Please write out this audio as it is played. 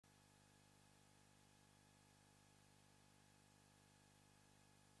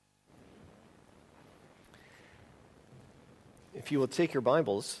If you will take your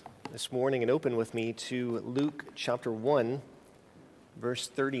Bibles this morning and open with me to Luke chapter 1, verse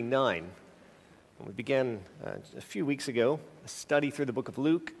 39. We began a few weeks ago a study through the book of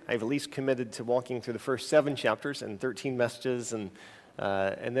Luke. I've at least committed to walking through the first 7 chapters and 13 messages, and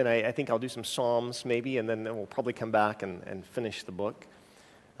then I think I'll do some Psalms maybe, and then we'll probably come back and finish the book.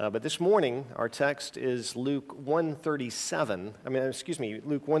 But this morning, our text is Luke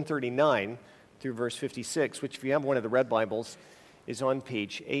 139 through verse 56, which if you have one of the red Bibles, is on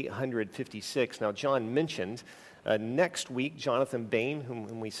page 856. Now, John mentioned next week, Jonathan Bain,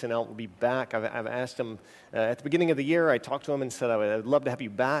 whom we sent out, will be back. I've asked him at the beginning of the year, I talked to him and said, I would love to have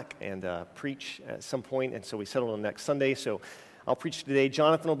you back and preach at some point, and so we settled on next Sunday. So I'll preach today.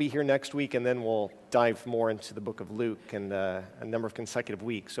 Jonathan will be here next week, and then we'll dive more into the book of Luke and a number of consecutive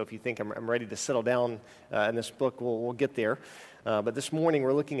weeks. So if you think I'm ready to settle down in this book, we'll get there. But this morning,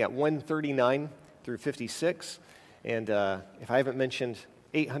 we're looking at 139 through 56. And if I haven't mentioned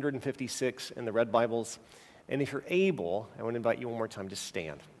 856 in the red Bibles, and if you're able, I want to invite you one more time to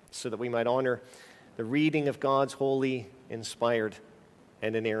stand so that we might honor the reading of God's holy, inspired,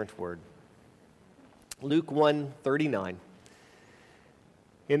 and inerrant word. Luke 1:39.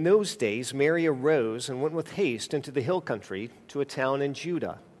 In those days, Mary arose and went with haste into the hill country to a town in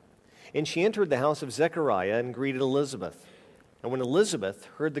Judah. And she entered the house of Zechariah and greeted Elizabeth. And when Elizabeth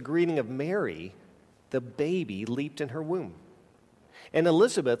heard the greeting of Mary, the baby leaped in her womb. And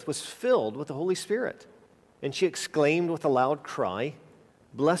Elizabeth was filled with the Holy Spirit. And she exclaimed with a loud cry,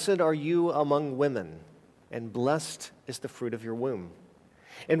 "Blessed are you among women, and blessed is the fruit of your womb.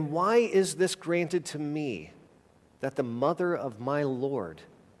 And why is this granted to me, that the mother of my Lord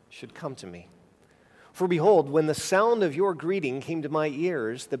should come to me? For behold, when the sound of your greeting came to my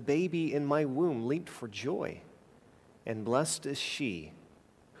ears, the baby in my womb leaped for joy. And blessed is she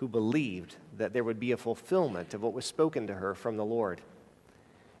who believed that there would be a fulfillment of what was spoken to her from the Lord.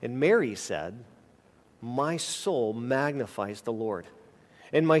 And Mary said, My soul magnifies the Lord,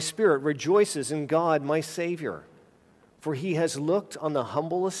 and my spirit rejoices in God my Savior, for he has looked on the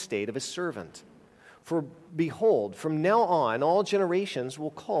humble estate of his servant. For behold, from now on all generations will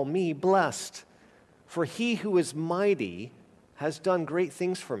call me blessed, for he who is mighty has done great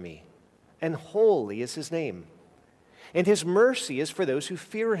things for me, and holy is his name. And his mercy is for those who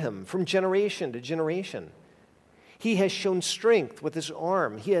fear him from generation to generation. He has shown strength with his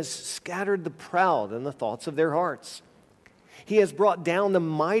arm. He has scattered the proud in the thoughts of their hearts. He has brought down the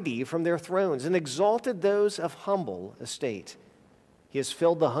mighty from their thrones and exalted those of humble estate. He has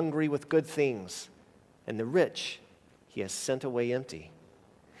filled the hungry with good things, and the rich he has sent away empty.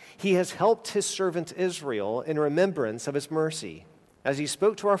 He has helped his servant Israel in remembrance of his mercy, as he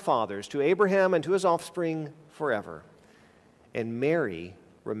spoke to our fathers, to Abraham and to his offspring forever. And Mary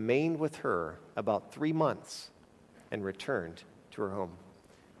remained with her about 3 months and returned to her home.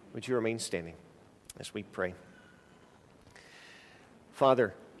 Would you remain standing as we pray?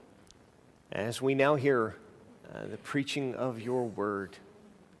 Father, as we now hear the preaching of your word,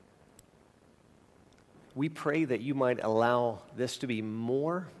 we pray that you might allow this to be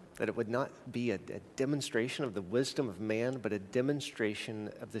more, that it would not be a demonstration of the wisdom of man, but a demonstration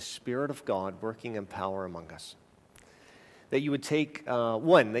of the Spirit of God working in power among us. That you would take,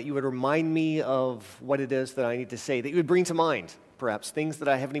 that you would remind me of what it is that I need to say, that you would bring to mind, perhaps, things that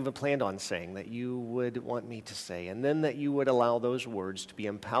I haven't even planned on saying, that you would want me to say, and then that you would allow those words to be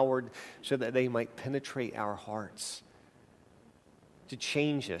empowered so that they might penetrate our hearts, to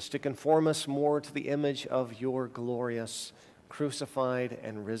change us, to conform us more to the image of your glorious, crucified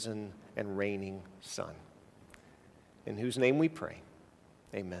and risen and reigning Son. In whose name we pray,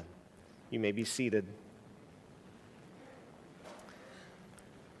 amen. You may be seated.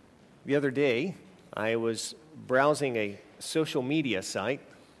 The other day, I was browsing a social media site,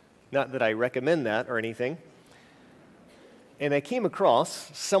 not that I recommend that or anything, and I came across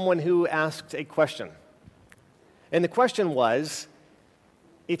someone who asked a question. And the question was,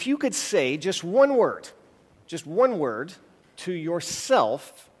 if you could say just one word to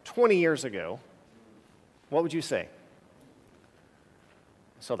yourself 20 years ago, what would you say? I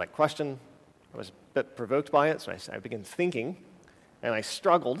saw that question. I was a bit provoked by it, so I began thinking, and I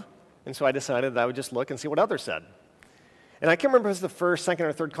struggled. And so I decided that I would just look and see what others said. And I can't remember if it was the first, second,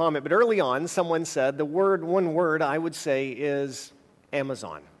 or third comment, but early on, someone said one word I would say is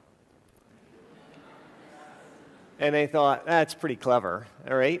Amazon. And I thought, that's pretty clever,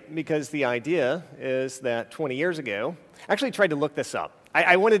 all right? Because the idea is that 20 years ago, I actually tried to look this up.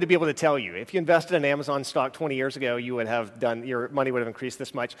 I wanted to be able to tell you, if you invested in Amazon stock 20 years ago, you would have done, your money would have increased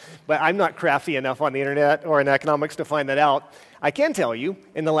this much. But I'm not crafty enough on the internet or in economics to find that out. I can tell you,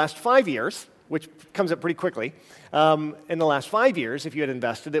 in the last 5 years, which comes up pretty quickly. In the last 5 years, if you had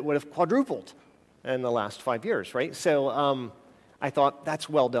invested, it would have quadrupled in the last 5 years, right? So I thought, that's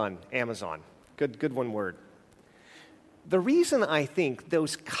well done, Amazon. Good one word. The reason I think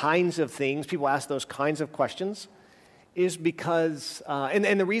those kinds of things, people ask those kinds of questions, is because,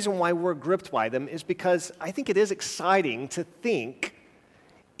 and the reason why we're gripped by them is because I think it is exciting to think,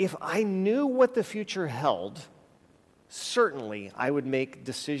 if I knew what the future held, certainly I would make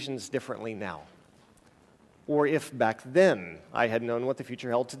decisions differently now. Or if back then I had known what the future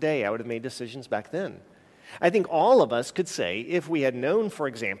held today, I would have made decisions back then. I think all of us could say, if we had known, for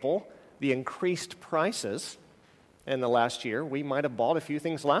example, the increased prices in the last year, we might have bought a few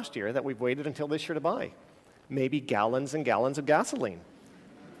things last year that we've waited until this year to buy. Maybe gallons and gallons of gasoline,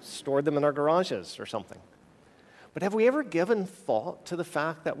 stored them in our garages or something. But have we ever given thought to the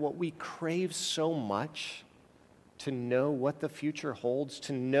fact that what we crave so much, to know what the future holds,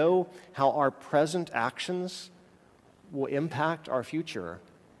 to know how our present actions will impact our future,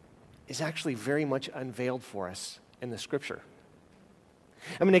 is actually very much unveiled for us in the Scripture?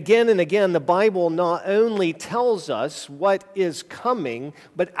 I mean, again and again, the Bible not only tells us what is coming,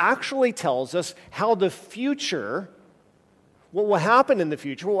 but actually tells us how the future, what will happen in the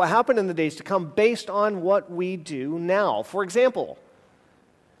future, what will happen in the days to come, based on what we do now. For example,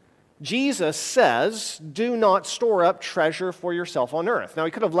 Jesus says, do not store up treasure for yourself on earth. Now,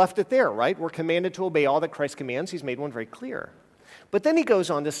 he could have left it there, right? We're commanded to obey all that Christ commands. He's made one very clear. But then he goes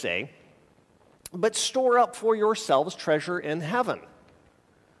on to say, but store up for yourselves treasure in heaven.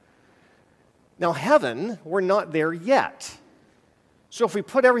 Now, heaven, we're not there yet. So if we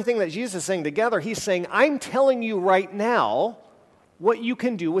put everything that Jesus is saying together, he's saying, I'm telling you right now what you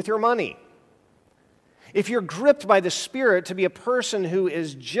can do with your money. If you're gripped by the Spirit to be a person who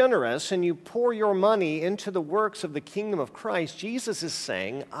is generous and you pour your money into the works of the kingdom of Christ, Jesus is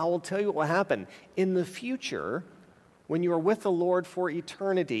saying, I will tell you what will happen. In the future, when you are with the Lord for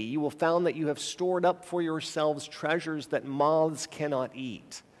eternity, you will find that you have stored up for yourselves treasures that moths cannot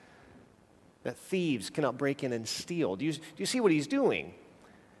eat, that thieves cannot break in and steal. Do you see what he's doing?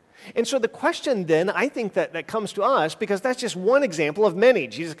 And so the question then, I think that comes to us, because that's just one example of many.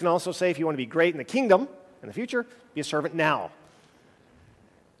 Jesus can also say, if you want to be great in the kingdom in the future, be a servant now.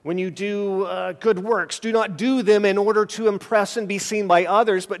 When you do good works, do not do them in order to impress and be seen by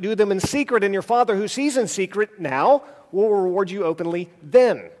others, but do them in secret, and your Father who sees in secret now will reward you openly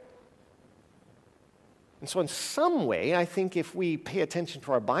then. And so in some way, I think if we pay attention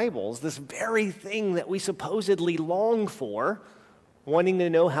to our Bibles, this very thing that we supposedly long for, wanting to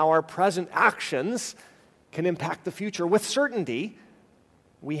know how our present actions can impact the future with certainty,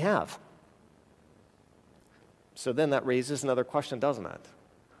 we have. So then that raises another question, doesn't it?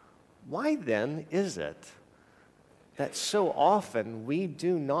 Why then is it that so often we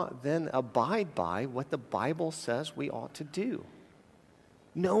do not then abide by what the Bible says we ought to do,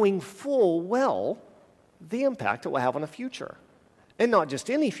 knowing full well the impact it will have on the future? And not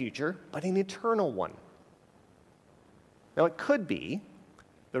just any future, but an eternal one. Now, it could be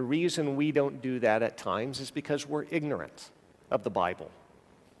the reason we don't do that at times is because we're ignorant of the Bible.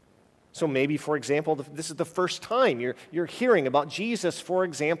 So maybe, for example, this is the first time you're hearing about Jesus, for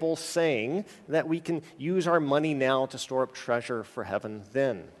example, saying that we can use our money now to store up treasure for heaven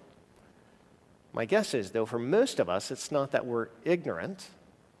then. My guess is, though, for most of us, it's not that we're ignorant.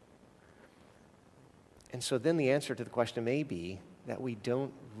 And so then the answer to the question may be that we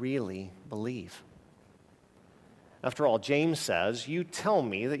don't really believe. After all, James says, you tell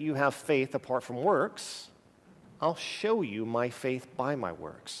me that you have faith apart from works, I'll show you my faith by my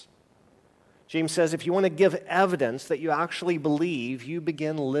works. James says, if you want to give evidence that you actually believe, you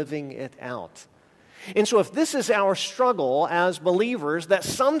begin living it out. And so if this is our struggle as believers, that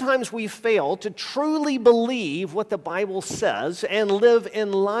sometimes we fail to truly believe what the Bible says and live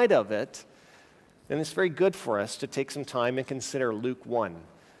in light of it, then it's very good for us to take some time and consider Luke 1,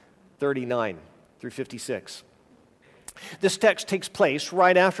 39 through 56. This text takes place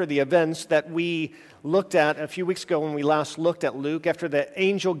right after the events that we looked at a few weeks ago when we last looked at Luke, after the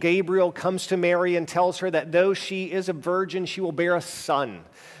angel Gabriel comes to Mary and tells her that though she is a virgin, she will bear a son,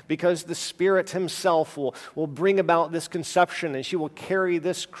 because the Spirit himself will bring about this conception, and she will carry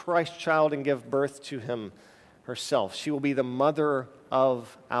this Christ child and give birth to him herself. She will be the mother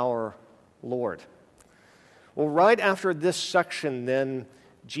of our Lord. Well, right after this section then,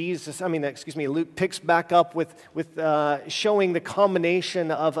 Luke picks back up with showing the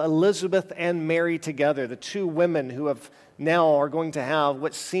combination of Elizabeth and Mary together, the two women who are going to have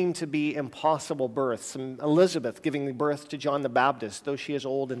what seem to be impossible births. Elizabeth giving birth to John the Baptist, though she is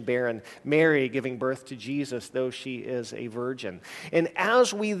old and barren. Mary giving birth to Jesus, though she is a virgin. And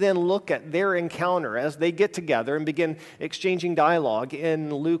as we then look at their encounter, as they get together and begin exchanging dialogue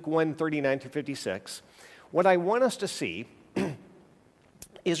in Luke 1:39-56, what I want us to see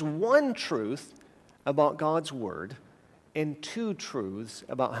is one truth about God's Word and two truths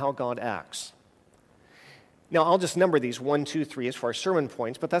about how God acts. Now, I'll just number these 1, 2, 3 as far as sermon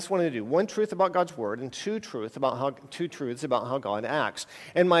points, but that's what I'm going to do. One truth about God's Word and two truths about how God acts.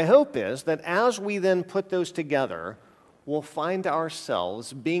 And my hope is that as we then put those together, we'll find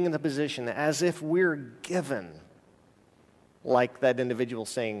ourselves being in the position as if we're given, like that individual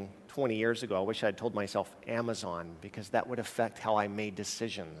saying 20 years ago, I wish I'd told myself Amazon, because that would affect how I made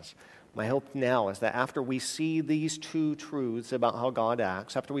decisions. My hope now is that after we see these two truths about how God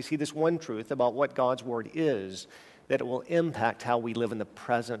acts, after we see this one truth about what God's Word is, that it will impact how we live in the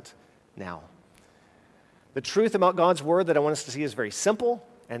present now. The truth about God's Word that I want us to see is very simple,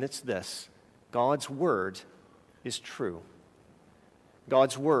 and it's this: God's Word is true.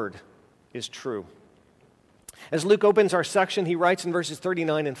 God's Word is true. As Luke opens our section, he writes in verses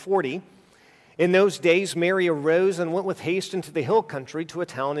 39 and 40, "In those days Mary arose and went with haste into the hill country to a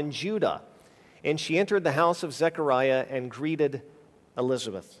town in Judah. And she entered the house of Zechariah and greeted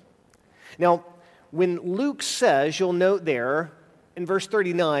Elizabeth." Now, when Luke says, you'll note there in verse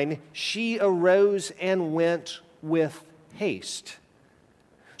 39, she arose and went with haste.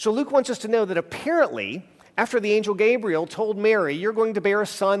 So Luke wants us to know that apparently, after the angel Gabriel told Mary, you're going to bear a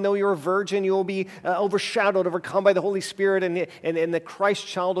son, though you're a virgin, you will be overshadowed, overcome by the Holy Spirit, and the Christ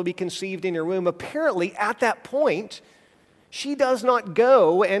child will be conceived in your womb. Apparently, at that point, she does not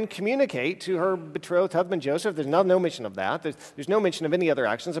go and communicate to her betrothed husband Joseph. There's no mention of that. There's no mention of any other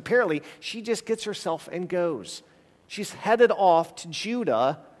actions. Apparently, she just gets herself and goes. She's headed off to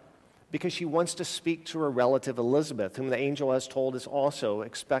Judah because she wants to speak to her relative Elizabeth, whom the angel has told is also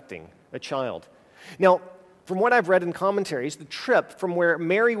expecting a child. Now, from what I've read in commentaries, the trip from where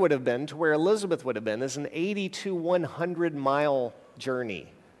Mary would have been to where Elizabeth would have been is an 80 to 100 mile journey.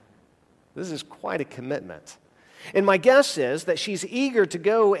 This is quite a commitment. And my guess is that she's eager to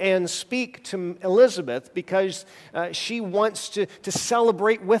go and speak to Elizabeth because she wants to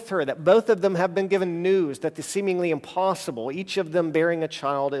celebrate with her that both of them have been given news that the seemingly impossible, each of them bearing a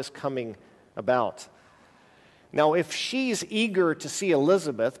child, is coming about. Now, if she's eager to see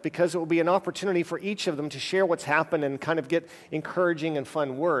Elizabeth, because it will be an opportunity for each of them to share what's happened and kind of get encouraging and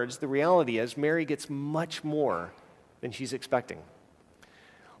fun words, the reality is Mary gets much more than she's expecting.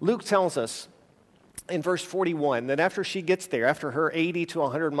 Luke tells us in verse 41 that after she gets there, after her 80 to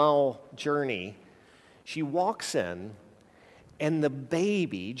 100 mile journey, she walks in, and the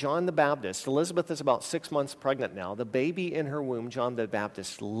baby, John the Baptist, Elizabeth is about 6 months pregnant now, the baby in her womb, John the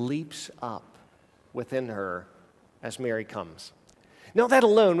Baptist, leaps up within her as Mary comes. Now, that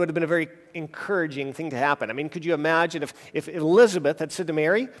alone would have been a very encouraging thing to happen. I mean, could you imagine if Elizabeth had said to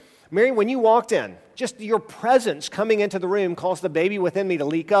Mary, when you walked in, just your presence coming into the room caused the baby within me to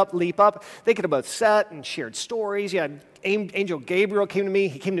leap up. They could have both sat and shared stories. Yeah, Angel Gabriel came to me.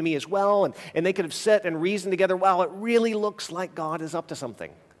 He came to me as well. And they could have sat and reasoned together. Wow, it really looks like God is up to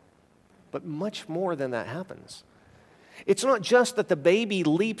something. But much more than that happens. It's not just that the baby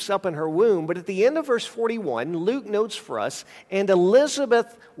leaps up in her womb, but at the end of verse 41, Luke notes for us, and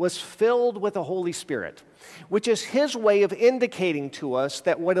Elizabeth was filled with the Holy Spirit, which is his way of indicating to us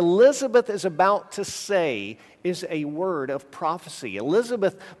that what Elizabeth is about to say is a word of prophecy.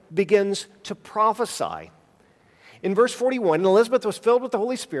 Elizabeth begins to prophesy. In verse 41, Elizabeth was filled with the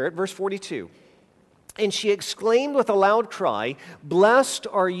Holy Spirit, verse 42. And she exclaimed with a loud cry, "Blessed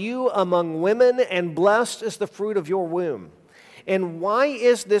are you among women, and blessed is the fruit of your womb. And why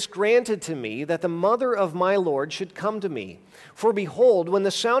is this granted to me, that the mother of my Lord should come to me? For behold, when the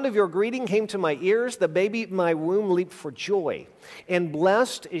sound of your greeting came to my ears, the baby in my womb leaped for joy. And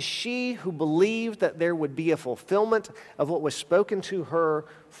blessed is she who believed that there would be a fulfillment of what was spoken to her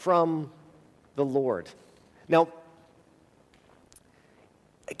from the Lord." Now,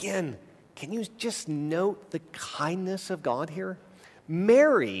 again, can you just note the kindness of God here?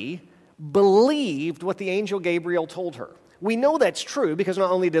 Mary believed what the angel Gabriel told her. We know that's true because not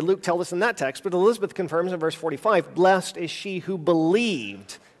only did Luke tell us in that text, but Elizabeth confirms in verse 45, "Blessed is she who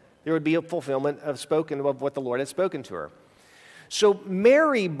believed there would be a fulfillment of what the Lord had spoken to her." So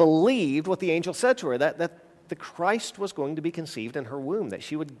Mary believed what the angel said to her, that the Christ was going to be conceived in her womb, that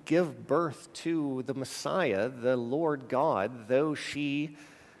she would give birth to the Messiah, the Lord God, though she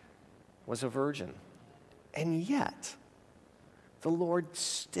was a virgin. And yet, the Lord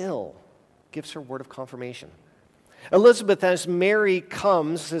still gives her word of confirmation. Elizabeth, as Mary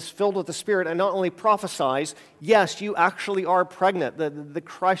comes, is filled with the Spirit and not only prophesies, yes, you actually are pregnant. The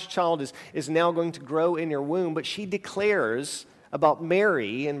Christ child is now going to grow in your womb, but she declares about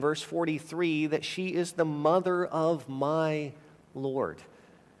Mary in verse 43 that she is the mother of my Lord.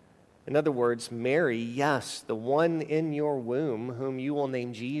 In other words, Mary, yes, the one in your womb whom you will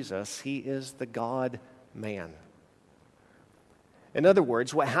name Jesus, he is the God-man. In other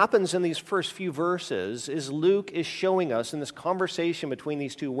words, what happens in these first few verses is Luke is showing us in this conversation between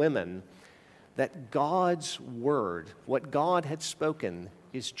these two women that God's word, what God had spoken,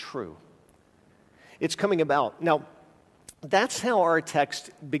 is true. It's coming about. Now, that's how our text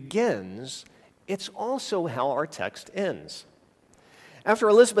begins. It's also how our text ends. After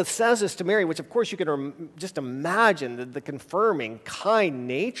Elizabeth says this to Mary, which of course you can just imagine the confirming, kind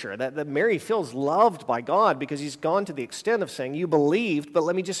nature, that Mary feels loved by God because he's gone to the extent of saying, you believed, but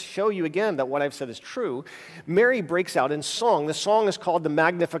let me just show you again that what I've said is true. Mary breaks out in song. The song is called the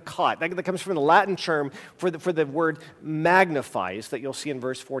Magnificat. That comes from the Latin term for the word magnifies that you'll see in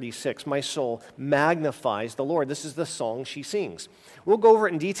verse 46. My soul magnifies the Lord. This is the song she sings. We'll go over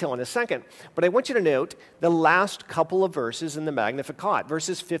it in detail in a second, but I want you to note the last couple of verses in the Magnificat,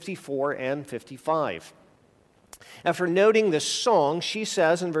 verses 54 and 55. After noting this song, she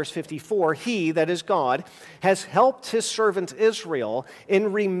says in verse 54, he, that is God, has helped his servant Israel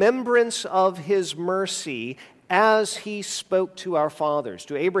in remembrance of his mercy as he spoke to our fathers,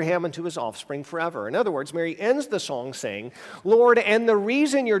 to Abraham and to his offspring forever. In other words, Mary ends the song saying, Lord, and the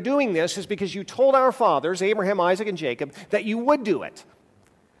reason you're doing this is because you told our fathers, Abraham, Isaac, and Jacob, that you would do it.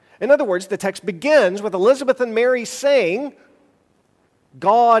 In other words, the text begins with Elizabeth and Mary saying,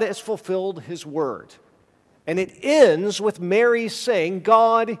 God has fulfilled his word. And it ends with Mary saying,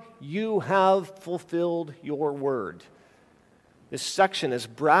 God, you have fulfilled your word. This section is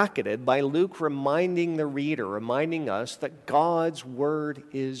bracketed by Luke reminding the reader, reminding us that God's word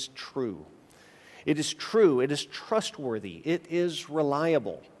is true. It is true, it is trustworthy, it is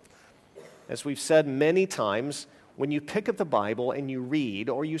reliable. As we've said many times, when you pick up the Bible and you read,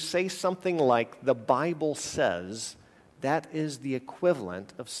 or you say something like, the Bible says, that is the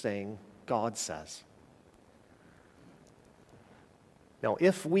equivalent of saying, God says. Now,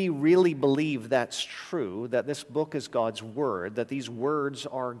 if we really believe that's true, that this book is God's word, that these words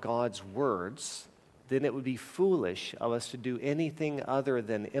are God's words, then it would be foolish of us to do anything other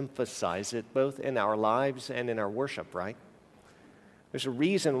than emphasize it both in our lives and in our worship, right? There's a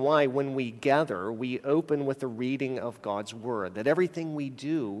reason why when we gather, we open with the reading of God's word, that everything we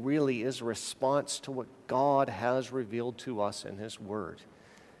do really is a response to what God has revealed to us in his word.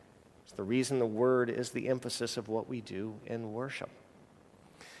 It's the reason the word is the emphasis of what we do in worship.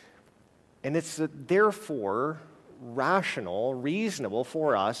 And it's therefore rational, reasonable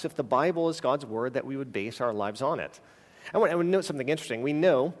for us, if the Bible is God's word, that we would base our lives on it. I want to note something interesting. We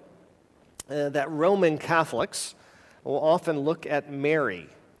know that Roman Catholics will often look at Mary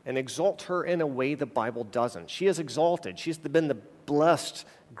and exalt her in a way the Bible doesn't. She is exalted. She's been the blessed,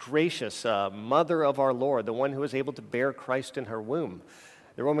 gracious mother of our Lord, the one who was able to bear Christ in her womb.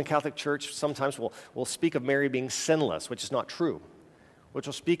 The Roman Catholic Church sometimes will speak of Mary being sinless, which is not true, which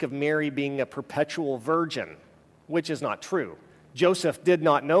will speak of Mary being a perpetual virgin, which is not true. Joseph did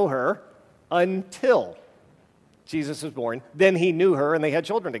not know her until Jesus was born. Then he knew her and they had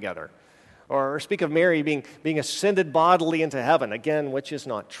children together. Or speak of Mary being ascended bodily into heaven, again, which is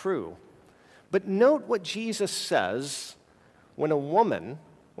not true. But note what Jesus says when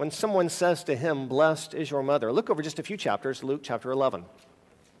someone says to him, blessed is your mother. Look over just a few chapters, Luke chapter 11.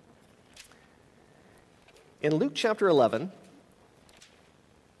 In Luke chapter 11,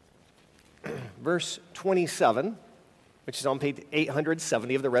 verse 27, which is on page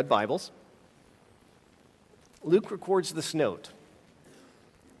 870 of the Red Bibles, Luke records this note.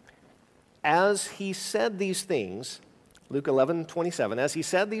 As he said these things, Luke 11:27, as he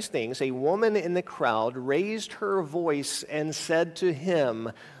said these things, a woman in the crowd raised her voice and said to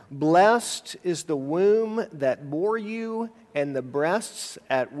him, blessed is the womb that bore you and the breasts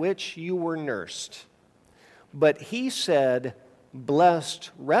at which you were nursed. But he said, blessed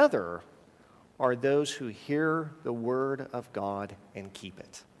rather are those who hear the word of God and keep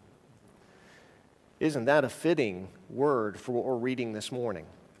it. Isn't that a fitting word for what we're reading this morning?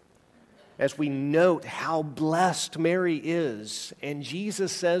 As we note how blessed Mary is, and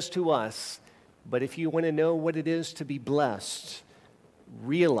Jesus says to us, but if you want to know what it is to be blessed,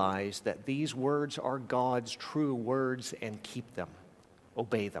 realize that these words are God's true words and keep them,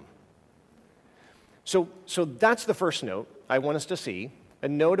 obey them. So that's the first note I want us to see. a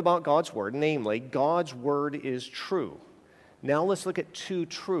note about God's Word, namely, God's Word is true. Now let's look at two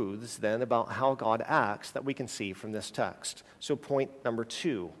truths then about how God acts that we can see from this text. So point number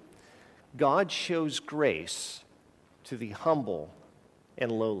 2, God shows grace to the humble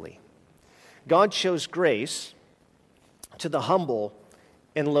and lowly. God shows grace to the humble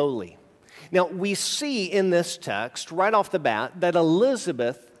and lowly. Now we see in this text right off the bat that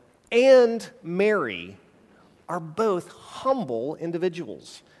Elizabeth and Mary are both humble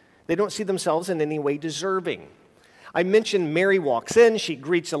individuals. They don't see themselves in any way deserving. I mentioned Mary walks in, she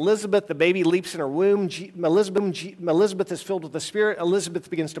greets Elizabeth, the baby leaps in her womb, Elizabeth is filled with the Spirit, Elizabeth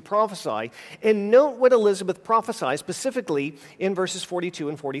begins to prophesy. And note what Elizabeth prophesies specifically in verses 42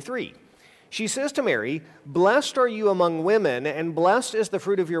 and 43. She says to Mary, "Blessed are you among women, and blessed is the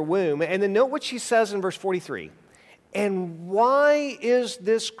fruit of your womb." And then note what she says in verse 43. "And why is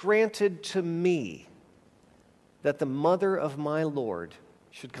this granted to me, that the mother of my Lord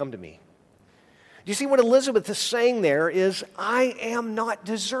should come to me?" You see, what Elizabeth is saying there is, I am not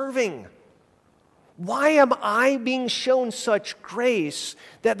deserving. Why am I being shown such grace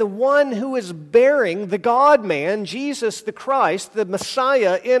that the one who is bearing the God-man, Jesus the Christ, the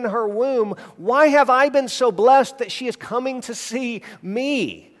Messiah in her womb, why have I been so blessed that she is coming to see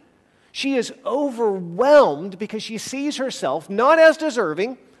me? She is overwhelmed because she sees herself not as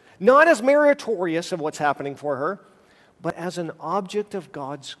deserving, not as meritorious of what's happening for her, but as an object of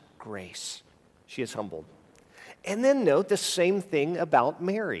God's grace. She is humbled. And then note the same thing about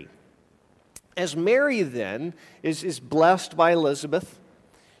Mary. As Mary then is blessed by Elizabeth,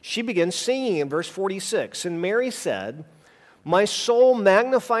 she begins singing in verse 46. And Mary said, "My soul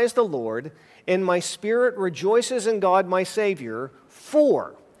magnifies the Lord, and my spirit rejoices in God my Savior,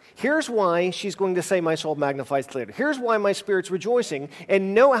 for..." Here's why she's going to say, "My soul magnifies the Lord." Here's why my spirit's rejoicing.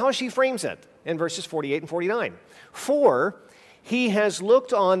 And note how she frames it in verses 48 and 49. "For he has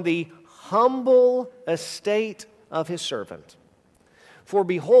looked on the humble estate of his servant. For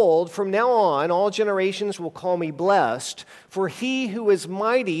behold, from now on all generations will call me blessed, for he who is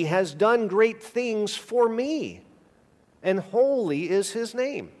mighty has done great things for me, and holy is his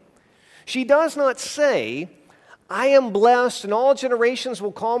name." She does not say, "I am blessed and all generations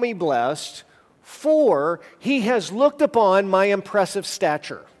will call me blessed, for he has looked upon my impressive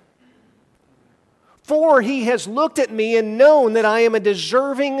stature. For he has looked at me and known that I am a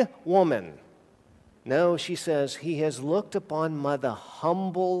deserving woman." No, she says, he has looked upon the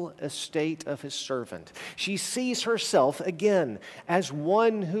humble estate of his servant. She sees herself again as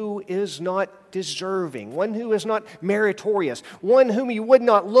one who is not deserving, one who is not meritorious, one whom you would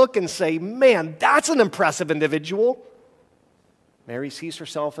not look and say, "Man, that's an impressive individual." Mary sees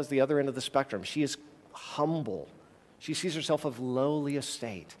herself as the other end of the spectrum. She is humble. She sees herself of lowly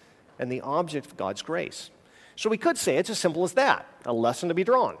estate and the object of God's grace. So we could say it's as simple as that, a lesson to be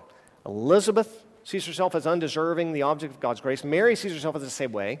drawn. Elizabeth sees herself as undeserving, the object of God's grace. Mary sees herself as the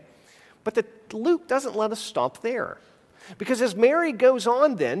same way. But Luke doesn't let us stop there. Because as Mary goes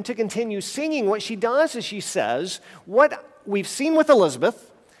on then to continue singing, what she does is she says, what we've seen with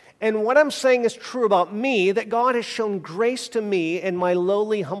Elizabeth, and what I'm saying is true about me, that God has shown grace to me in my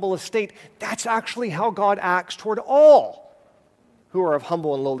lowly, humble estate. That's actually how God acts toward all who are of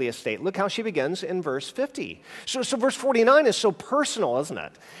humble and lowly estate. Look how she begins in verse 50. So verse 49 is so personal, isn't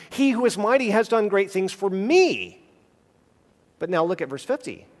it? He who is mighty has done great things for me. But now look at verse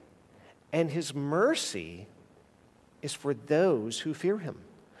 50. And his mercy is for those who fear him,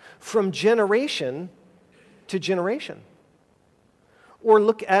 from generation to generation. Or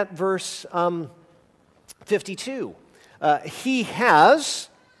look at verse 52. He has,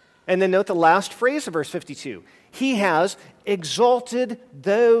 and then note the last phrase of verse 52. He has exalted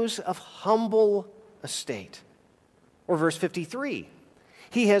those of humble estate. Or verse 53.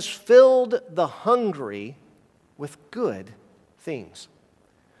 He has filled the hungry with good things.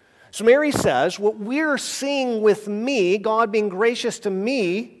 So Mary says, what we're seeing with me, God being gracious to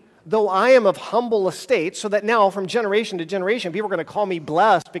me, though I am of humble estate, so that now from generation to generation, people are going to call me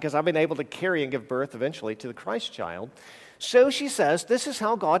blessed because I've been able to carry and give birth eventually to the Christ child. So she says, this is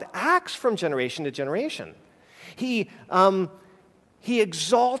how God acts from generation to generation. He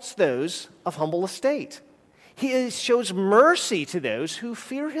exalts those of humble estate. He shows mercy to those who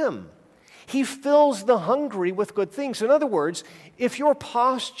fear him. He fills the hungry with good things. In other words, if your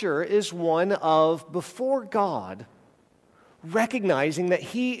posture is one of, before God, recognizing that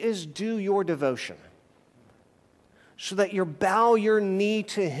he is due your devotion, so that you bow your knee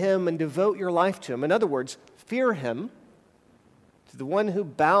to him and devote your life to him. In other words, fear him. To the one who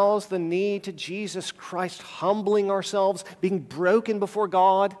bows the knee to Jesus Christ, humbling ourselves, being broken before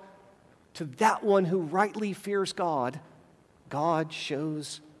God, to that one who rightly fears God, God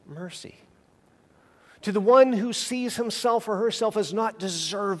shows mercy. To the one who sees himself or herself as not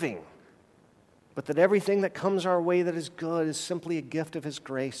deserving, but that everything that comes our way that is good is simply a gift of his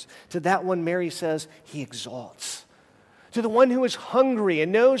grace. To that one, Mary says, he exalts. To the one who is hungry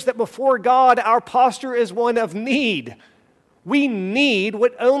and knows that before God, our posture is one of need. We need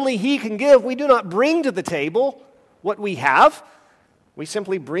what only he can give. We do not bring to the table what we have. We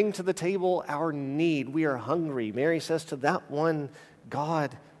simply bring to the table our need. We are hungry. Mary says to that one,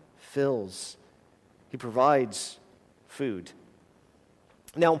 God fills. He provides food.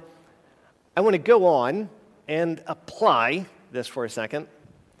 Now, I want to go on and apply this for a second,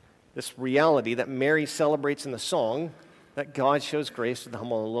 this reality that Mary celebrates in the song, that God shows grace to the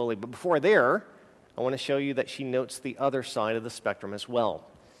humble and lowly. But before there, I want to show you that she notes the other side of the spectrum as well.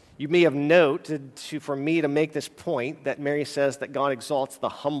 You may have noted, for me to make this point, that Mary says that God exalts the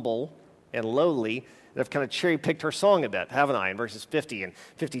humble and lowly. And I've kind of cherry-picked her song a bit, haven't I, in verses 50 and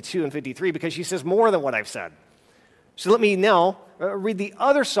 52 and 53, because she says more than what I've said. So let me now read the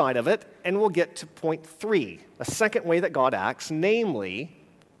other side of it, and we'll get to point 3, a second way that God acts, namely,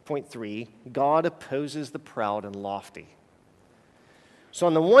 point 3, God opposes the proud and lofty. So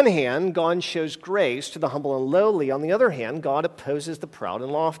on the one hand, God shows grace to the humble and lowly. On the other hand, God opposes the proud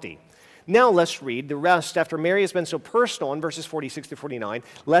and lofty. Now let's read the rest. After Mary has been so personal in verses 46 to 49,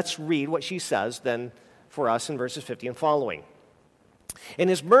 let's read what she says then for us in verses 50 and following. And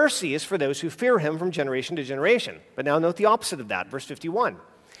his mercy is for those who fear him from generation to generation. But now note the opposite of that, verse 51.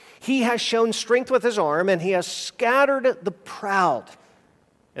 He has shown strength with his arm, and he has scattered the proud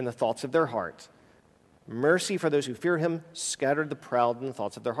in the thoughts of their heart. Mercy for those who fear him, scattered the proud in the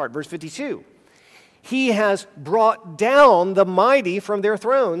thoughts of their heart. Verse 52. He has brought down the mighty from their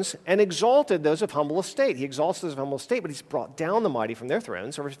thrones and exalted those of humble estate. He exalts those of humble estate, but he's brought down the mighty from their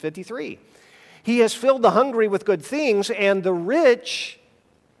thrones. Verse 53. He has filled the hungry with good things, and the rich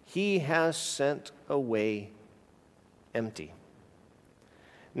he has sent away empty.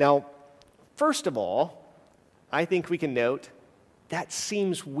 Now, first of all, I think we can note that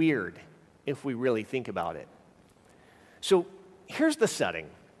seems weird if we really think about it. So here's the setting.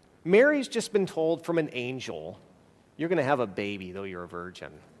 Mary's just been told from an angel, you're going to have a baby, though you're a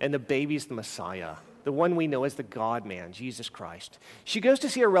virgin. And the baby's the Messiah, the one we know as the God-man, Jesus Christ. She goes to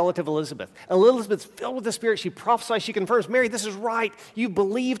see her relative Elizabeth. Elizabeth's filled with the Spirit. She prophesies. She confirms, Mary, this is right. You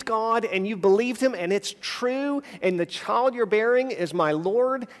believed God, and you believed him, and it's true. And the child you're bearing is my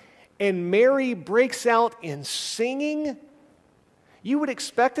Lord. And Mary breaks out in singing. You would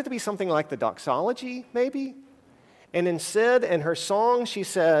expect it to be something like the doxology, maybe. And instead, in her song, she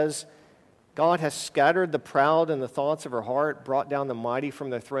says, God has scattered the proud in the thoughts of her heart, brought down the mighty from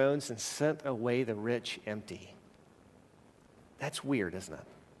their thrones, and sent away the rich empty. That's weird, isn't it?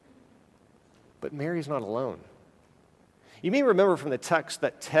 But Mary's not alone. You may remember from the text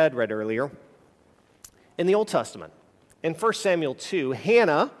that Ted read earlier, in the Old Testament, in 1 Samuel 2,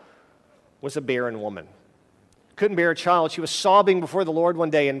 Hannah was a barren woman. Couldn't bear a child. She was sobbing before the Lord one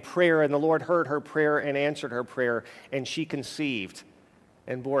day in prayer, and the Lord heard her prayer and answered her prayer, and she conceived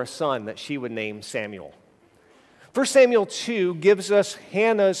and bore a son that she would name Samuel. 1 Samuel 2 gives us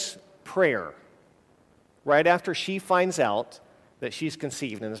Hannah's prayer right after she finds out that she's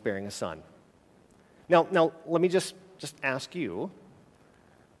conceived and is bearing a son. Now let me just ask you,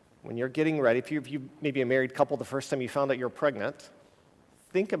 when you're getting ready, if you maybe a married couple the first time you found out you're pregnant,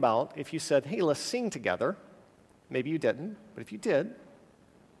 think about if you said, hey, let's sing together. Maybe you didn't, but if you did,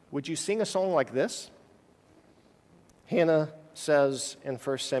 would you sing a song like this? Hannah says in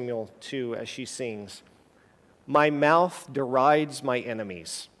 1 Samuel 2 as she sings, my mouth derides my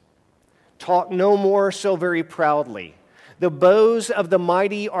enemies. Talk no more so very proudly. The bows of the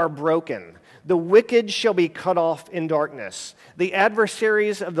mighty are broken. The wicked shall be cut off in darkness. The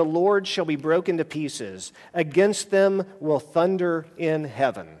adversaries of the Lord shall be broken to pieces. Against them will thunder in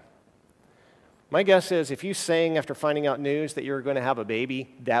heaven. My guess is if you sang after finding out news that you were going to have a baby,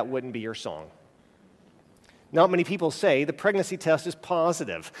 that wouldn't be your song. Not many people say the pregnancy test is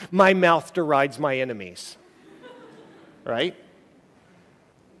positive. My mouth derides my enemies. Right?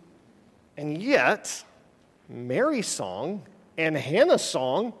 And yet, Mary's song and Hannah's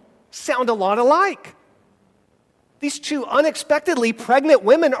song sound a lot alike. These two unexpectedly pregnant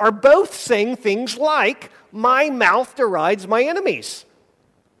women are both saying things like, my mouth derides my enemies.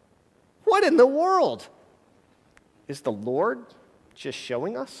 What in the world? Is the Lord just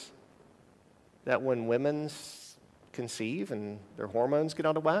showing us that when women conceive and their hormones get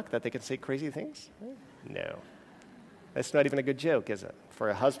out of whack, that they can say crazy things? No. That's not even a good joke, is it? For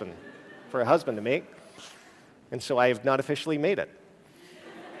a husband to make. And so I have not officially made it.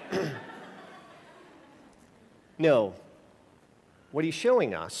 No. what he's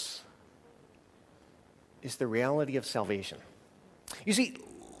showing us is the reality of salvation. You see,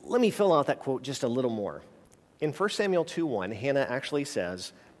 let me fill out that quote just a little more. In 1 Samuel 2:1, Hannah actually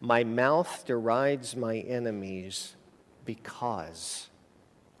says, "My mouth derides my enemies because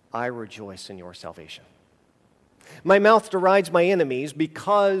I rejoice in your salvation." My mouth derides my enemies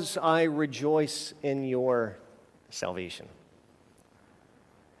because I rejoice in your salvation.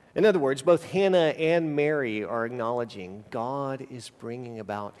 In other words, both Hannah and Mary are acknowledging God is bringing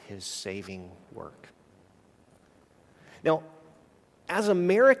about his saving work. Now, as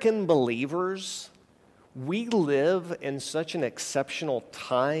American believers, we live in such an exceptional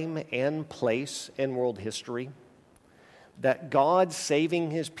time and place in world history that God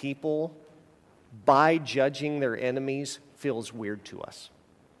saving his people by judging their enemies feels weird to us.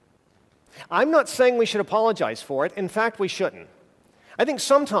 I'm not saying we should apologize for it. In fact, we shouldn't. I think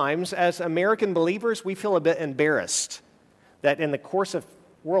sometimes as American believers, we feel a bit embarrassed that in the course of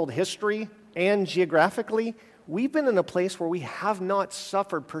world history and geographically, we've been in a place where we have not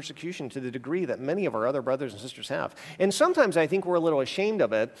suffered persecution to the degree that many of our other brothers and sisters have. And sometimes I think we're a little ashamed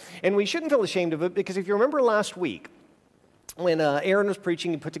of it, and we shouldn't feel ashamed of it because if you remember last week, when Aaron was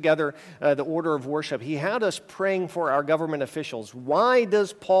preaching, he put together the order of worship. He had us praying for our government officials. Why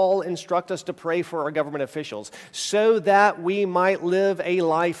does Paul instruct us to pray for our government officials? So that we might live a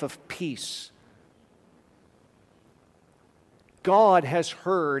life of peace. God has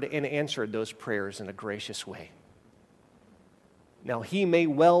heard and answered those prayers in a gracious way. Now, he may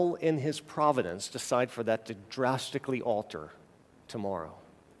well, in his providence, decide for that to drastically alter tomorrow.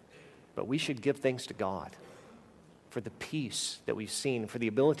 But we should give thanks to God for the peace that we've seen, for the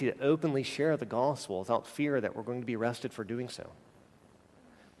ability to openly share the gospel without fear that we're going to be arrested for doing so.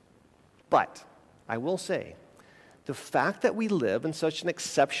 But I will say, the fact that we live in such an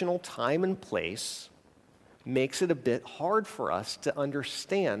exceptional time and place makes it a bit hard for us to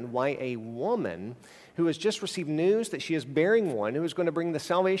understand why a woman who has just received news that she is bearing one who is going to bring the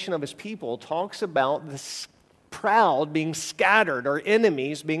salvation of his people talks about the proud being scattered or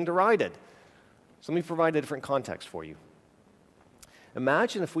enemies being derided. So let me provide a different context for you.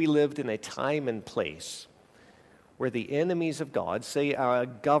 Imagine if we lived in a time and place where the enemies of God, say our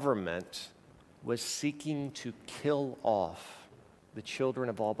government, was seeking to kill off the children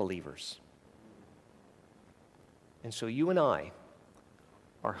of all believers. And so you and I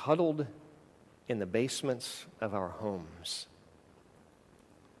are huddled in the basements of our homes,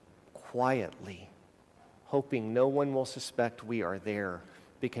 quietly, hoping no one will suspect we are there,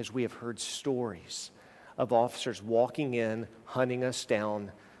 because we have heard stories of officers walking in, hunting us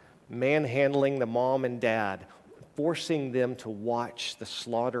down, manhandling the mom and dad, forcing them to watch the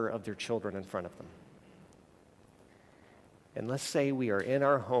slaughter of their children in front of them. And let's say we are in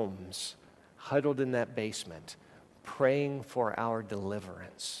our homes, huddled in that basement, praying for our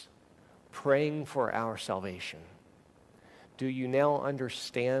deliverance, praying for our salvation. Do you now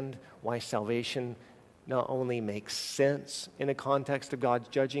understand why salvation not only makes sense in a context of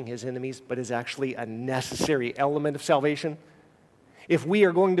God judging his enemies, but is actually a necessary element of salvation? If we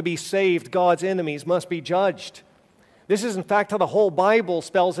are going to be saved, God's enemies must be judged. This is, in fact, how the whole Bible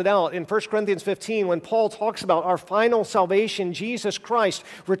spells it out. In 1 Corinthians 15, when Paul talks about our final salvation, Jesus Christ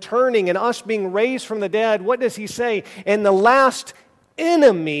returning and us being raised from the dead, what does he say? And the last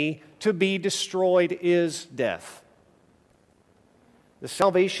enemy to be destroyed is death. The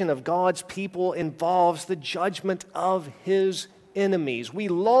salvation of God's people involves the judgment of his enemies. We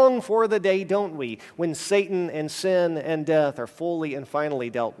long for the day, don't we, when Satan and sin and death are fully and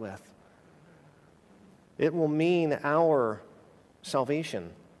finally dealt with. It will mean our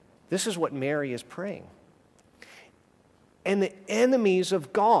salvation. This is what Mary is praying. And the enemies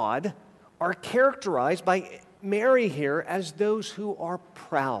of God are characterized by Mary here as those who are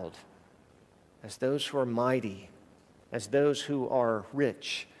proud, as those who are mighty, as those who are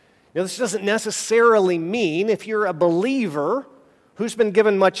rich. Now, this doesn't necessarily mean if you're a believer who's been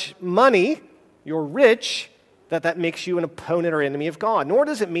given much money, you're rich, that makes you an opponent or enemy of God. Nor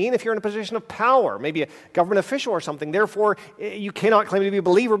does it mean if you're in a position of power, maybe a government official or something, therefore you cannot claim to be a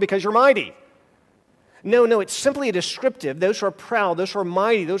believer because you're mighty. No, it's simply a descriptive. Those who are proud, those who are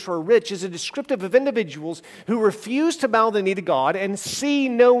mighty, those who are rich is a descriptive of individuals who refuse to bow the knee to God and see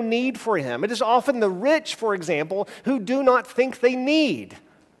no need for him. It is often the rich, for example, who do not think they need.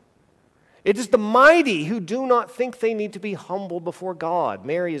 It is the mighty who do not think they need to be humble before God.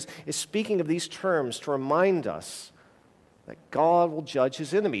 Mary is speaking of these terms to remind us that God will judge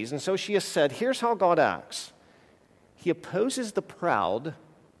his enemies. And so she has said, here's how God acts. He opposes the proud,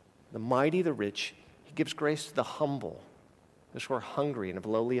 the mighty, the rich. He gives grace to the humble. those who are hungry and of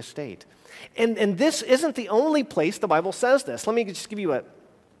lowly estate. And this isn't the only place the Bible says this. Let me just give you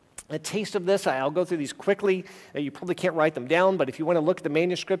a taste of this. I'll go through these quickly. You probably can't write them down, but if you want to look at the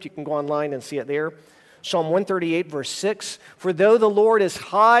manuscript, you can go online and see it there. Psalm 138, verse 6, "For though the Lord is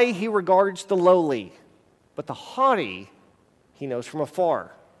high, he regards the lowly, but the haughty he knows from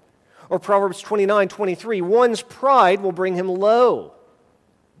afar." Or Proverbs 29:23, "One's pride will bring him low,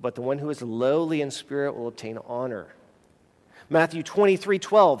 but the one who is lowly in spirit will obtain honor." Matthew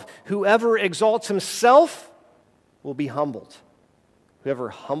 23:12, "Whoever exalts himself will be humbled. Whoever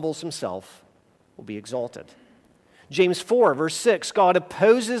humbles himself will be exalted." James 4, verse 6, "God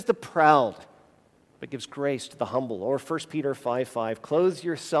opposes the proud, but gives grace to the humble." Or 1 Peter 5:5, "Clothe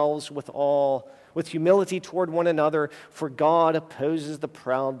yourselves with humility toward one another, for God opposes the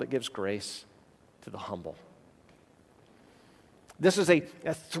proud, but gives grace to the humble." This is a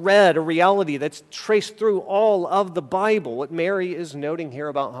thread, a reality that's traced through all of the Bible, what Mary is noting here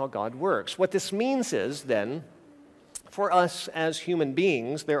about how God works. What this means is, then, for us as human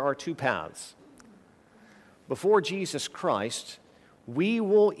beings, there are two paths. Before Jesus Christ, we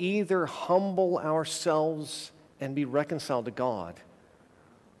will either humble ourselves and be reconciled to God,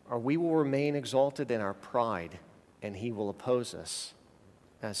 or we will remain exalted in our pride, and he will oppose us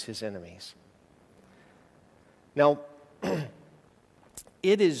as his enemies. Now,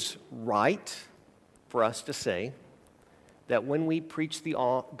 it is right for us to say that when we preach the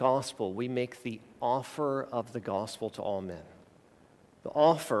gospel, we make the offer of the gospel to all men. The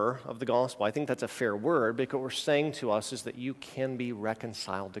offer of the gospel, I think that's a fair word, because what we're saying to us is that you can be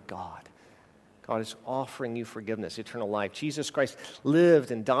reconciled to God. God is offering you forgiveness, eternal life. Jesus Christ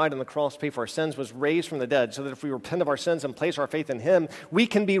lived and died on the cross to pay for our sins, was raised from the dead, so that if we repent of our sins and place our faith in him, we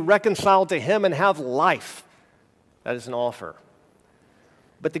can be reconciled to him and have life. That is an offer.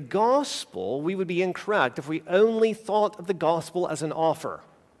 But the gospel, we would be incorrect if we only thought of the gospel as an offer.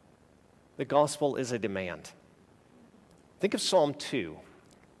 The gospel is a demand. Think of Psalm 2.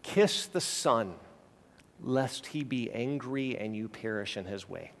 "Kiss the Son, lest he be angry and you perish in his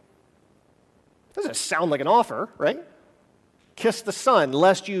way." Doesn't sound like an offer, right? Kiss the Son,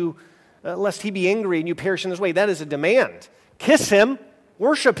 lest he be angry and you perish in his way. That is a demand. Kiss him,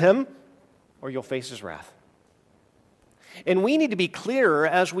 worship him, or you'll face his wrath. And we need to be clear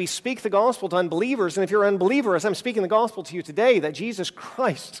as we speak the gospel to unbelievers, and if you're an unbeliever, as I'm speaking the gospel to you today, that Jesus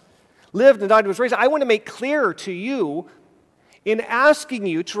Christ lived and died and was raised, I want to make clear to you, in asking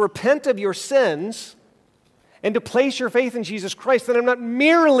you to repent of your sins and to place your faith in Jesus Christ, that I'm not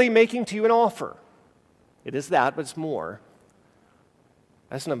merely making to you an offer. It is that, but it's more.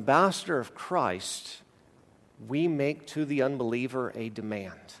 As an ambassador of Christ, we make to the unbeliever a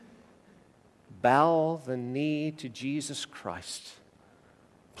demand. Bow the knee to Jesus Christ.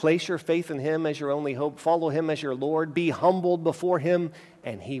 Place your faith in him as your only hope. Follow him as your Lord. Be humbled before him,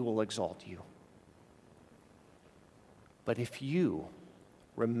 and he will exalt you. But if you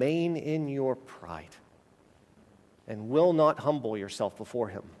remain in your pride and will not humble yourself before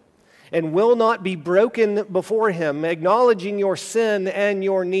him, and will not be broken before him, acknowledging your sin and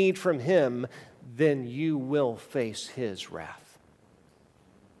your need from him, then you will face his wrath.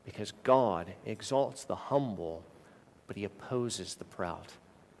 Because God exalts the humble, but he opposes the proud.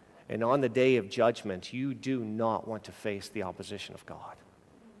 And on the day of judgment, you do not want to face the opposition of God.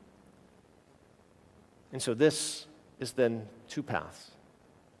 And so this is then two paths.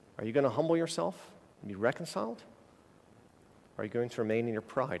 Are you going to humble yourself and be reconciled? Or are you going to remain in your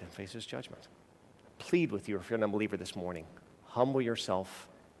pride and face his judgment? I plead with you, if you're an unbeliever this morning, humble yourself,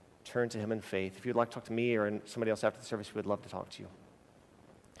 turn to him in faith. If you'd like to talk to me or somebody else after the service, we would love to talk to you.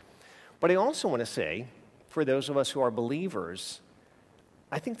 But I also want to say, for those of us who are believers,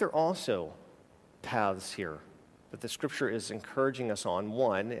 I think there are also paths here that the Scripture is encouraging us on,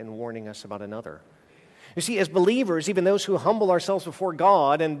 one, and warning us about another. You see, as believers, even those who humble ourselves before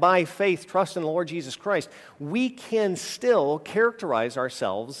God and by faith trust in the Lord Jesus Christ, we can still characterize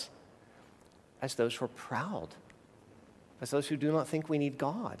ourselves as those who are proud, as those who do not think we need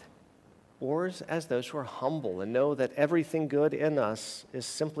God, or as those who are humble and know that everything good in us is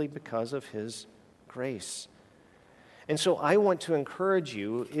simply because of his grace. And so I want to encourage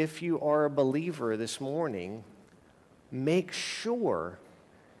you, if you are a believer this morning, make sure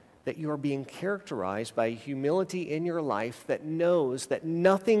that you are being characterized by humility in your life that knows that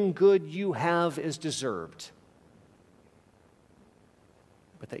nothing good you have is deserved,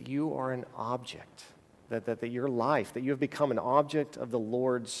 but that you are an object, that your life, that you have become an object of the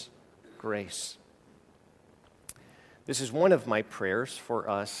Lord's grace. This is one of my prayers for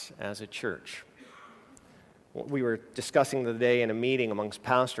us as a church. We were discussing the other day in a meeting amongst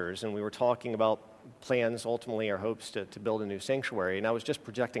pastors, and we were talking about plans, ultimately our hopes to build a new sanctuary. And I was just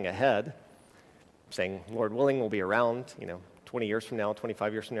projecting ahead, saying, Lord willing, we'll be around, 20 years from now,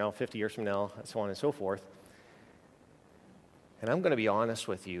 25 years from now, 50 years from now, and so on and so forth. And I'm going to be honest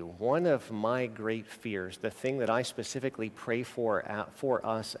with you. One of my great fears, the thing that I specifically pray for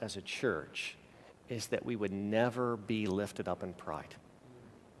us as a church, is that we would never be lifted up in pride.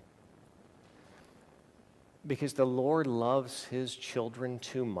 Because the Lord loves his children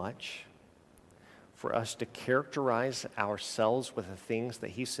too much for us to characterize ourselves with the things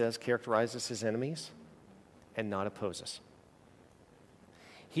that he says characterize us as enemies and not oppose us.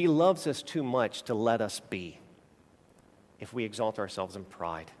 He loves us too much to let us be if we exalt ourselves in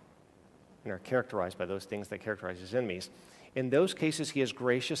pride and are characterized by those things that characterize his enemies. In those cases, he is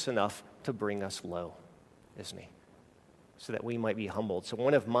gracious enough to bring us low, isn't he? So that we might be humbled. So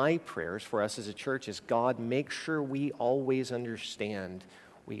one of my prayers for us as a church is, God, make sure we always understand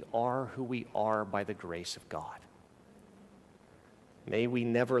we are who we are by the grace of God. May we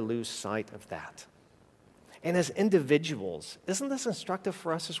never lose sight of that. And as individuals, isn't this instructive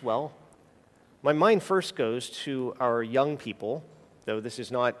for us as well? My mind first goes to our young people, though this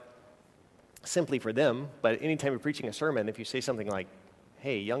is not simply for them, but anytime you're preaching a sermon, if you say something like,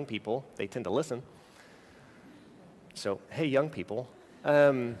 hey, young people, they tend to listen. So, hey, young people,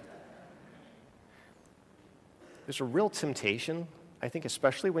 there's a real temptation, I think,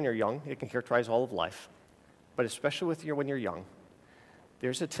 especially when you're young. It can characterize all of life, but especially when you're young,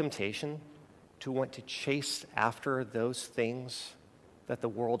 there's a temptation to want to chase after those things that the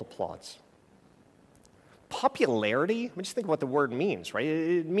world applauds. Popularity, just think of what the word means, right?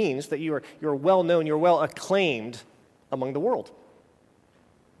 It means that you're well known, you're well acclaimed among the world,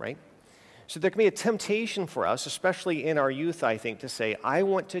 right? So there can be a temptation for us, especially in our youth, I think, to say, I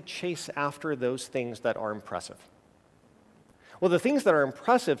want to chase after those things that are impressive. Well, the things that are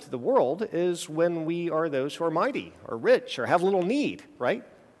impressive to the world is when we are those who are mighty or rich or have little need, right?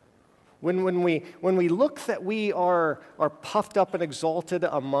 When we look that we are puffed up and exalted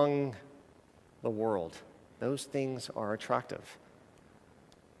among the world, those things are attractive.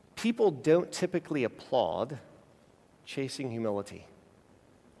 People don't typically applaud chasing humility,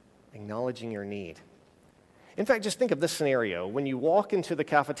 acknowledging your need. In fact, just think of this scenario. When you walk into the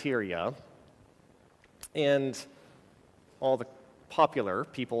cafeteria and all the popular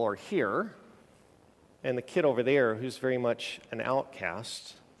people are here, and the kid over there who's very much an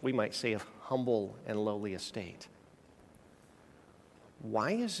outcast, we might say of humble and lowly estate.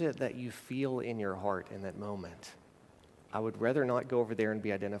 Why is it that you feel in your heart in that moment, I would rather not go over there and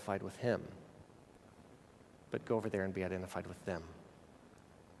be identified with him, but go over there and be identified with them?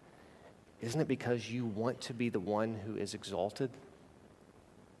 Isn't it because you want to be the one who is exalted?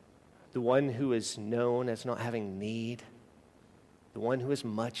 The one who is known as not having need? The one who is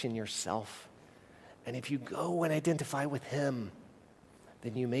much in yourself? And if you go and identify with him,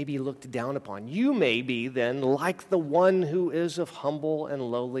 then you may be looked down upon. You may be then like the one who is of humble and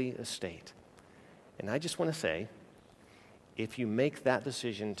lowly estate. And I just want to say, if you make that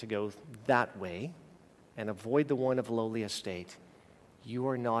decision to go that way and avoid the one of lowly estate, you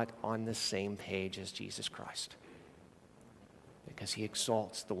are not on the same page as Jesus Christ, because he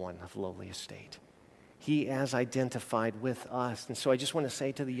exalts the one of lowly estate. He has identified with us. And so I just want to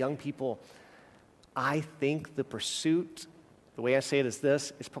say to the young people, I think the pursuit, the way I say it is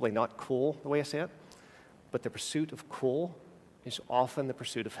this, it's probably not cool the way I say it, but the pursuit of cool is often the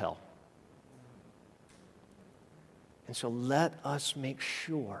pursuit of hell. And so let us make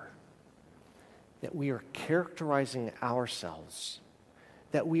sure that we are characterizing ourselves,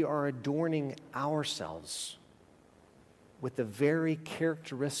 that we are adorning ourselves with the very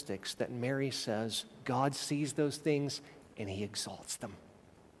characteristics that Mary says God sees those things and he exalts them.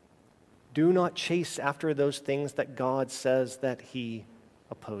 Do not chase after those things that God says that he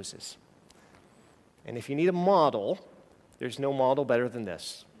opposes. And if you need a model, there's no model better than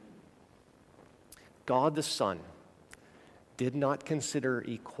this. God the Son did not consider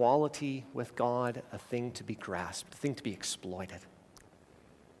equality with God a thing to be grasped, a thing to be exploited.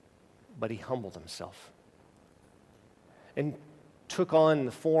 But he humbled himself and took on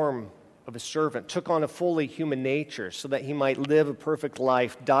the form of a servant, took on a fully human nature so that he might live a perfect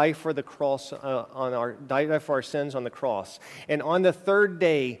life, die for our sins on the cross. And on the third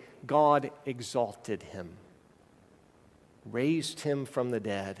day, God exalted him, raised him from the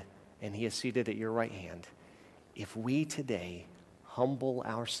dead, and he is seated at your right hand. If we today humble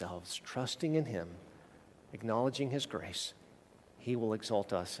ourselves, trusting in him, acknowledging his grace, he will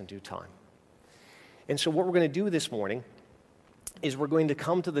exalt us in due time. And so what we're going to do this morning is we're going to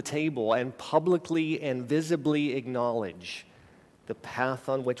come to the table and publicly and visibly acknowledge the path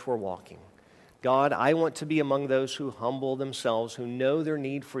on which we're walking. God, I want to be among those who humble themselves, who know their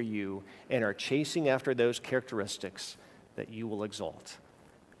need for you, and are chasing after those characteristics that you will exalt.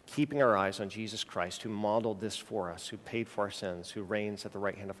 Keeping our eyes on Jesus Christ, who modeled this for us, who paid for our sins, who reigns at the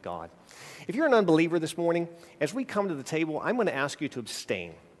right hand of God. If you're an unbeliever this morning, as we come to the table, I'm going to ask you to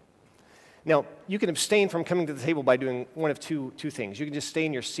abstain. Now, you can abstain from coming to the table by doing one of two things. You can just stay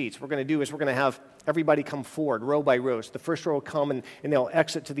in your seats. What we're going to do is we're going to have everybody come forward, row by row. So the first row will come and they'll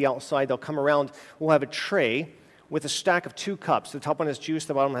exit to the outside. They'll come around. We'll have a tray with a stack of 2 cups. The top one has juice,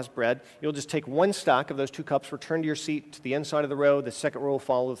 the bottom has bread. You'll just take one stack of those 2 cups, return to your seat to the inside of the row. The second row will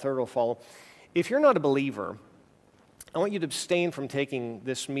follow, the third row will follow. If you're not a believer, I want you to abstain from taking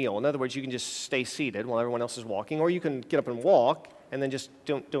this meal. In other words, you can just stay seated while everyone else is walking, or you can get up and walk, and then just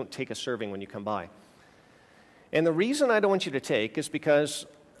don't take a serving when you come by. And the reason I don't want you to take is because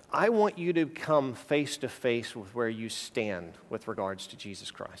I want you to come face to face with where you stand with regards to Jesus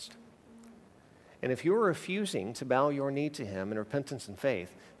Christ. And if you're refusing to bow your knee to him in repentance and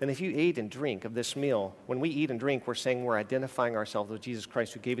faith, then if you eat and drink of this meal, when we eat and drink, we're saying we're identifying ourselves with Jesus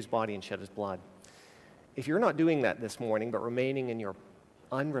Christ, who gave his body and shed his blood. If you're not doing that this morning, but remaining in your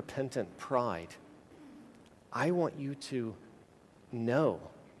unrepentant pride, I want you to know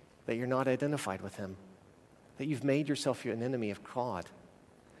that you're not identified with him, that you've made yourself an enemy of God.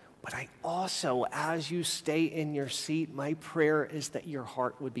 But I also, as you stay in your seat, my prayer is that your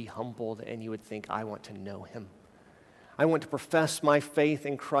heart would be humbled and you would think, I want to know him. I want to profess my faith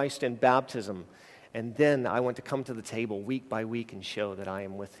in Christ in baptism, and then I want to come to the table week by week and show that I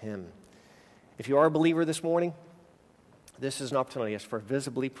am with him. If you are a believer this morning, this is an opportunity for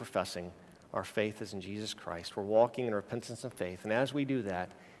visibly professing our faith is in Jesus Christ. We're walking in repentance and faith, and as we do that,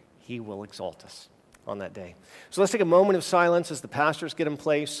 he will exalt us on that day. So let's take a moment of silence as the pastors get in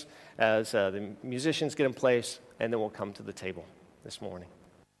place, as the musicians get in place, and then we'll come to the table this morning.